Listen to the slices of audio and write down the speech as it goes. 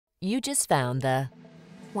You just found the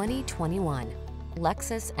 2021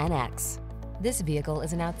 Lexus NX. This vehicle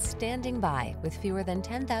is an outstanding buy with fewer than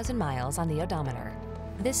 10,000 miles on the odometer.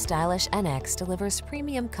 This stylish NX delivers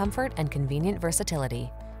premium comfort and convenient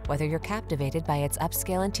versatility. Whether you're captivated by its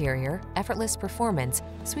upscale interior, effortless performance,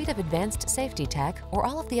 suite of advanced safety tech, or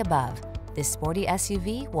all of the above, this sporty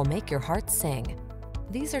SUV will make your heart sing.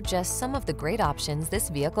 These are just some of the great options this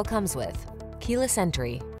vehicle comes with: keyless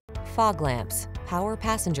entry, fog lamps, power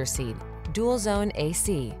passenger seat, dual zone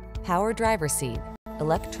AC, power driver seat,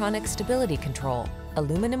 electronic stability control,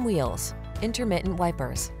 aluminum wheels, intermittent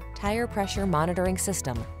wipers, tire pressure monitoring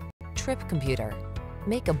system, trip computer.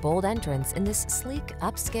 Make a bold entrance in this sleek,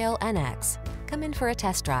 upscale NX. Come in for a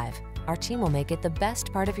test drive. Our team will make it the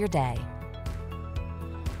best part of your day.